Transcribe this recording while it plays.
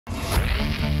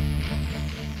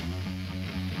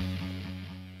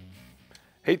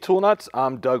Hey Tool Nuts,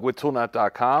 I'm Doug with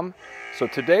toolnut.com. So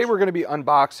today we're going to be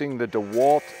unboxing the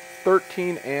DeWalt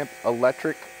 13 amp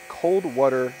electric cold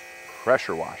water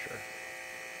pressure washer.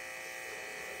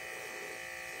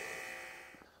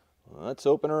 Let's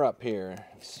open her up here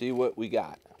and see what we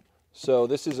got. So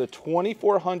this is a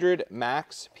 2400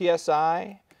 max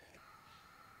PSI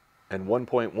and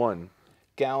 1.1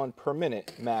 gallon per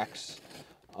minute max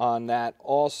on that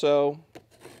also.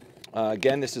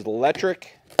 Again, this is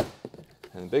electric.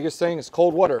 And the biggest thing is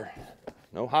cold water,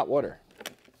 no hot water.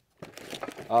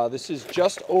 This is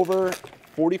just over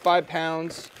 45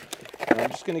 pounds. I'm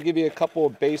just going to give you a couple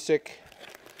of basic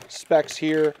specs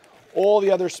here. All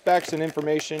the other specs and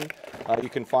information you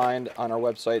can find on our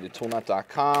website at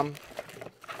toolnut.com.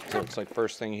 So it looks like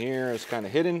first thing here is kind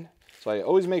of hidden. So I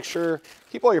always make sure,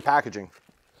 keep all your packaging.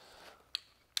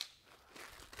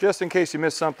 Just in case you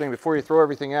miss something before you throw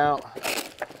everything out,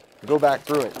 go back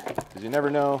through it. Because you never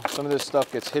know, some of this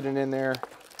stuff gets hidden in there.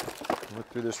 Look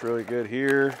through this really good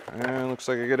here, and looks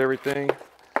like I get everything.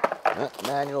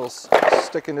 Manual's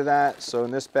sticking to that. So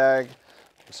in this bag,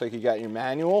 looks like you got your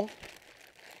manual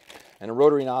and a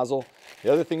rotary nozzle.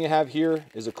 The other thing you have here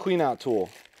is a clean out tool.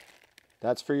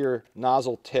 That's for your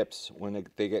nozzle tips when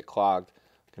they get clogged.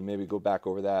 Can maybe go back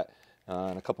over that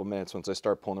in a couple minutes once I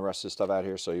start pulling the rest of this stuff out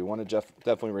here. So you want to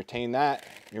definitely retain that,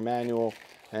 your manual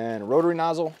and a rotary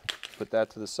nozzle. Put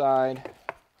that to the side.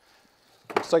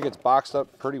 Looks like it's boxed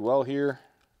up pretty well here.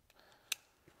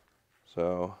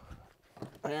 So,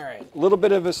 all right, a little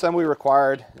bit of assembly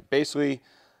required. Basically,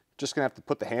 just gonna have to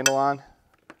put the handle on.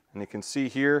 And you can see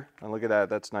here, and look at that,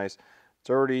 that's nice. It's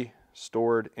already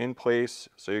stored in place.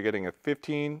 So you're getting a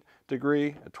 15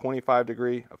 degree, a 25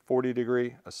 degree, a 40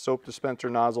 degree, a soap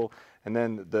dispenser nozzle, and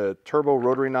then the turbo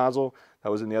rotary nozzle that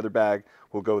was in the other bag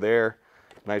will go there.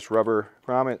 Nice rubber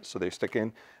grommet so they stick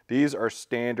in. These are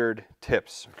standard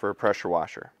tips for a pressure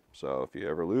washer. So if you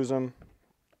ever lose them,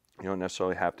 you don't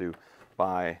necessarily have to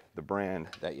buy the brand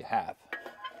that you have.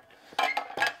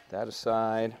 That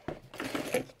aside,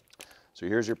 so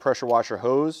here's your pressure washer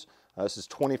hose. This is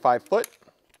 25 foot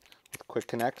with quick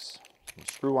connects.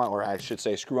 Screw on, or I should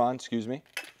say screw on, excuse me.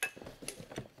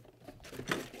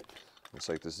 Looks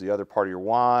like this is the other part of your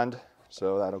wand,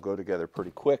 so that'll go together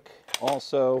pretty quick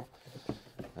also.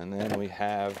 And then we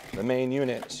have the main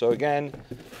unit. So again,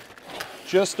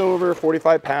 just over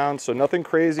 45 pounds, so nothing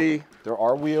crazy. There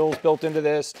are wheels built into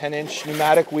this, 10-inch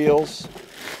pneumatic wheels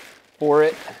for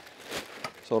it.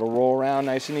 So it'll roll around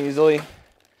nice and easily.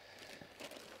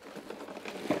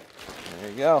 There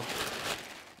you go.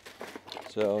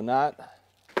 So not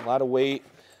a lot of weight.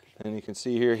 And you can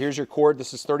see here, here's your cord.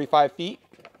 This is 35 feet.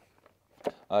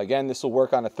 Again, this will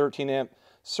work on a 13 amp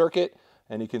circuit.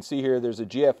 And you can see here there's a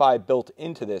GFI built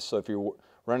into this. So if you're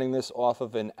running this off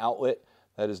of an outlet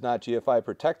that is not GFI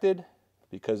protected,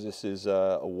 because this is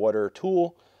a water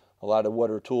tool, a lot of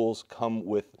water tools come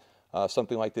with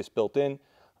something like this built in.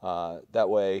 That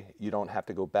way you don't have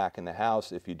to go back in the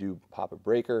house. If you do pop a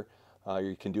breaker,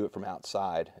 you can do it from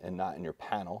outside and not in your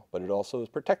panel, but it also is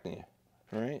protecting you.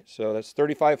 All right, so that's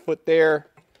 35 foot there.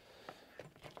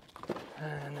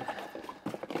 And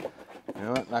you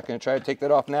know what, I'm not going to try to take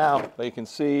that off now, but you can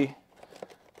see,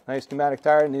 nice pneumatic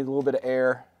tire, needs a little bit of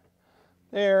air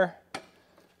there.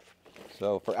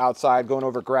 So for outside, going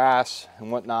over grass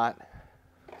and whatnot,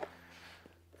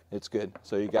 it's good.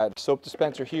 So you got a soap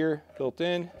dispenser here built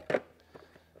in.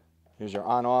 Here's your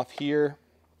on-off here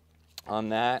on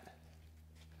that.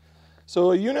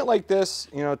 So a unit like this,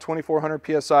 you know,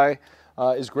 2400 PSI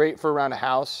is great for around a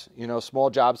house, you know, small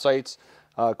job sites,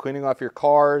 cleaning off your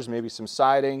cars, maybe some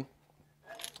siding.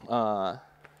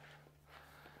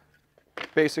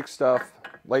 Basic stuff,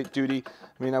 light duty.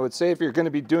 I mean, I would say if you're going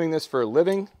to be doing this for a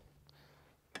living,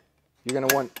 you're going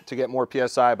to want to get more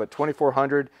PSI, but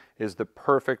 2400 is the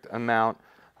perfect amount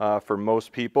for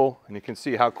most people. And you can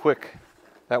see how quick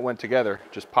that went together.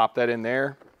 Just pop that in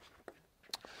there.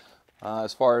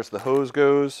 As far as the hose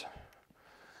goes,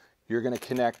 you're going to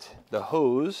connect the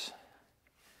hose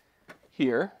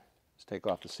here. Let's take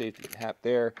off the safety cap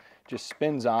there. Just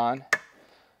spins on.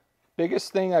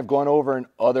 Biggest thing I've gone over in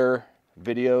other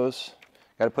videos,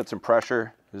 got to put some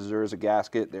pressure. There is a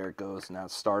gasket, there it goes, now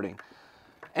it's starting.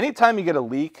 Anytime you get a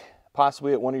leak,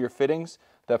 possibly at one of your fittings,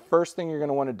 the first thing you're going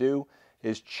to want to do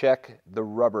is check the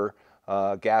rubber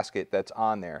gasket that's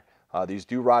on there. These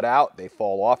do rot out, they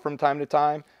fall off from time to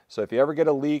time. So if you ever get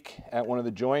a leak at one of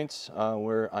the joints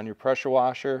where on your pressure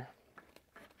washer,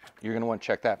 you're going to want to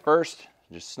check that first.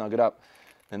 Just snug it up.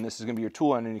 And this is going to be your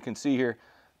tool end, and you can see here,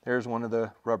 there's one of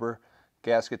the rubber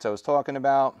gaskets I was talking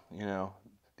about. You know,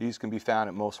 these can be found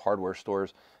at most hardware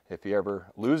stores if you ever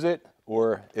lose it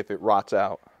or if it rots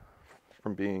out.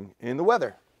 from being in the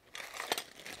weather.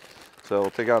 So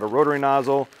take out a rotary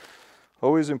nozzle.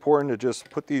 Always important to just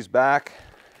put these back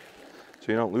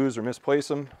so you don't lose or misplace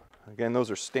them. Again,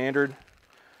 those are standard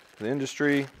for the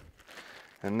industry.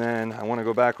 And then I want to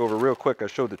go back over real quick. I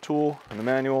showed the tool and the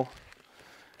manual.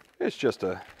 It's just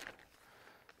a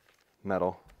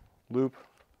metal loop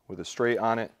with a straight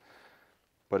on it,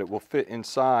 but it will fit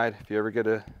inside. If you ever get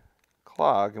a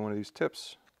clog in one of these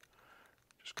tips,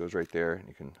 just goes right there and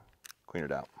you can clean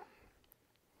it out.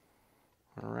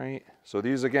 All right, so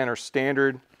these again are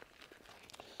standard.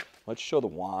 Let's show the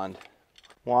wand.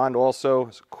 Wand also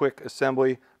is a quick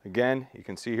assembly. Again, you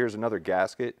can see here's another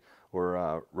gasket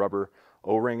or rubber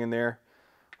O-ring in there.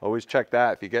 Always check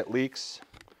that. If you get leaks,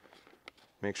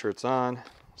 make sure it's on.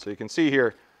 So you can see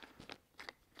here,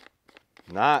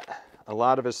 not a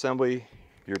lot of assembly.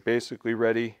 You're basically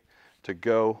ready to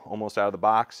go almost out of the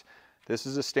box. This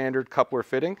is a standard coupler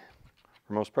fitting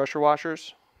for most pressure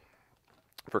washers.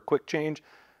 For quick change,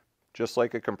 just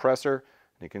like a compressor,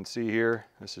 you can see here,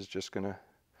 this is just gonna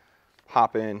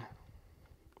pop in,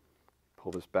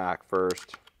 pull this back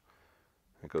first,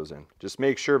 it goes in. Just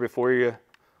make sure before you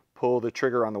pull the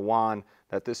trigger on the wand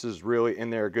that this is really in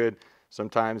there good.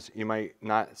 Sometimes you might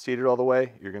not seat it all the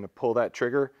way. You're gonna pull that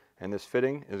trigger and this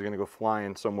fitting is gonna go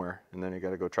flying somewhere, and then you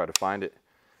gotta go try to find it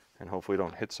and hopefully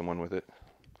don't hit someone with it.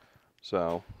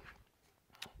 So,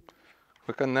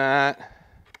 click on that,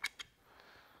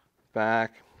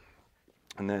 back,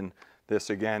 and then this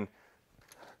again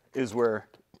is where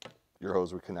your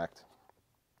hose would connect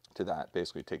to that.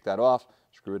 Basically take that off,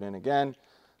 screw it in again.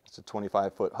 It's a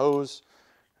 25-foot hose,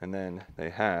 and then they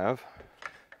have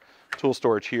tool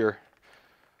storage here,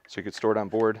 so you could store it on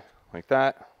board like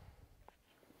that.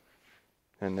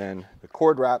 And then the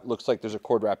cord wrap, looks like there's a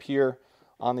cord wrap here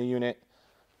on the unit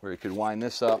where you could wind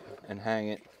this up and hang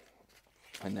it.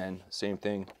 And then same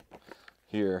thing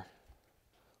here.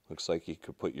 Looks like you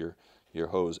could put your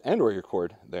hose and or your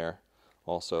cord there.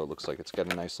 Also, it looks like it's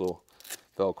got a nice little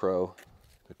Velcro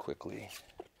to quickly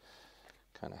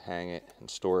kind of hang it and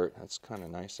store it. That's kind of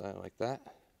nice. I like that.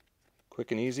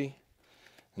 Quick and easy.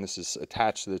 And this is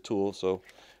attached to the tool, so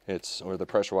it's, or the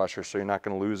pressure washer, so you're not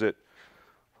going to lose it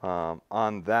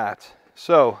on that.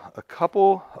 So a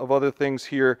couple of other things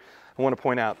here I want to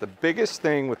point out. The biggest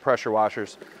thing with pressure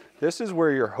washers, this is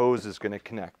where your hose is going to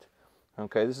connect.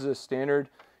 Okay, this is a standard,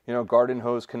 garden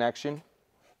hose connection.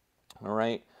 All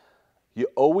right, you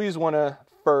always want to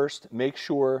first make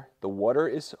sure the water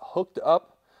is hooked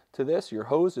up to this, your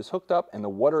hose is hooked up and the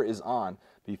water is on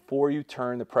before you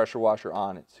turn the pressure washer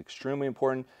on. It's extremely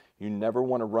important. You never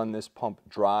want to run this pump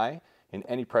dry in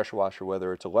any pressure washer,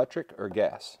 whether it's electric or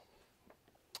gas.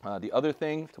 The other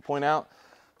thing to point out,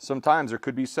 sometimes there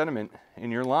could be sediment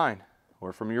in your line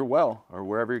or from your well or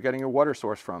wherever you're getting your water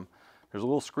source from. There's a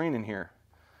little screen in here.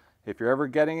 If you're ever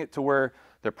getting it to where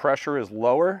the pressure is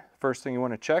lower, first thing you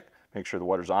want to check, make sure the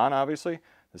water's on, obviously.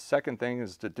 The second thing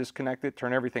is to disconnect it,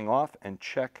 turn everything off, and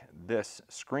check this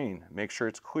screen. Make sure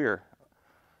it's clear.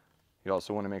 You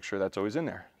also want to make sure that's always in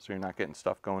there, so you're not getting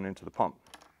stuff going into the pump.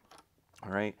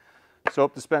 All right.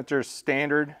 Soap dispenser is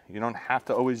standard. You don't have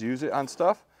to always use it on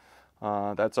stuff.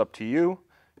 That's up to you.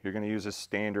 You're going to use a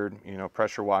standard,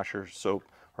 pressure washer, soap,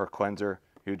 or cleanser.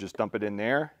 You just dump it in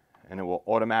there, and it will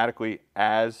automatically,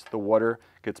 as the water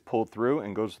gets pulled through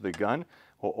and goes to the gun,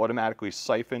 will automatically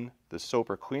siphon the soap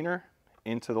or cleaner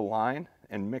into the line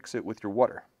and mix it with your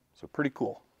water. So pretty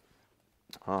cool.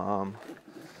 The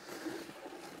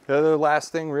other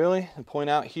last thing really to point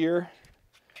out here,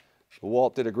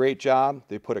 DeWalt did a great job.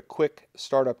 They put a quick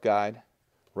startup guide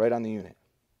right on the unit,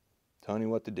 telling you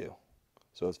what to do.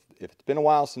 So if it's been a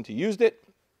while since you used it,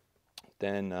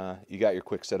 then you got your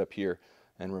quick setup here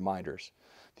and reminders.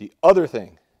 The other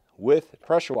thing with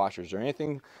pressure washers or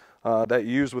anything that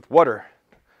you use with water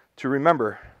to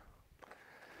remember,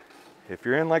 if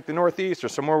you're in like the Northeast or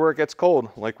somewhere where it gets cold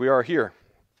like we are here,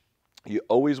 you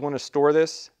always want to store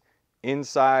this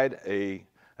inside a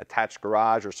attached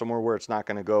garage or somewhere where it's not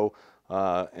going to go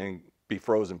and be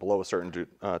frozen below a certain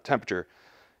temperature.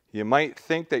 You might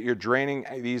think that you're draining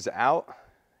these out.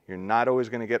 You're not always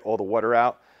going to get all the water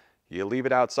out. You leave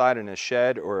it outside in a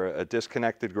shed or a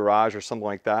disconnected garage or something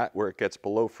like that where it gets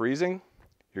below freezing.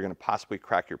 You're going to possibly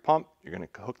crack your pump. You're going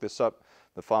to hook this up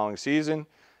the following season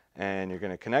and you're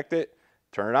going to connect it,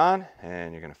 turn it on,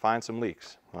 and you're going to find some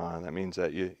leaks. That means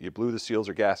that you blew the seals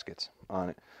or gaskets on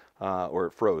it or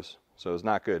it froze. So it's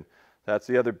not good. That's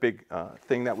the other big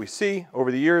thing that we see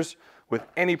over the years with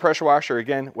any pressure washer,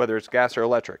 again, whether it's gas or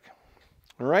electric.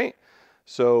 All right,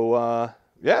 so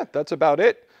yeah, that's about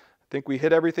it. I think we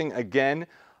hit everything again.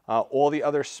 All the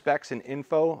other specs and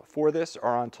info for this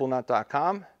are on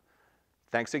toolnut.com.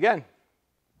 Thanks again.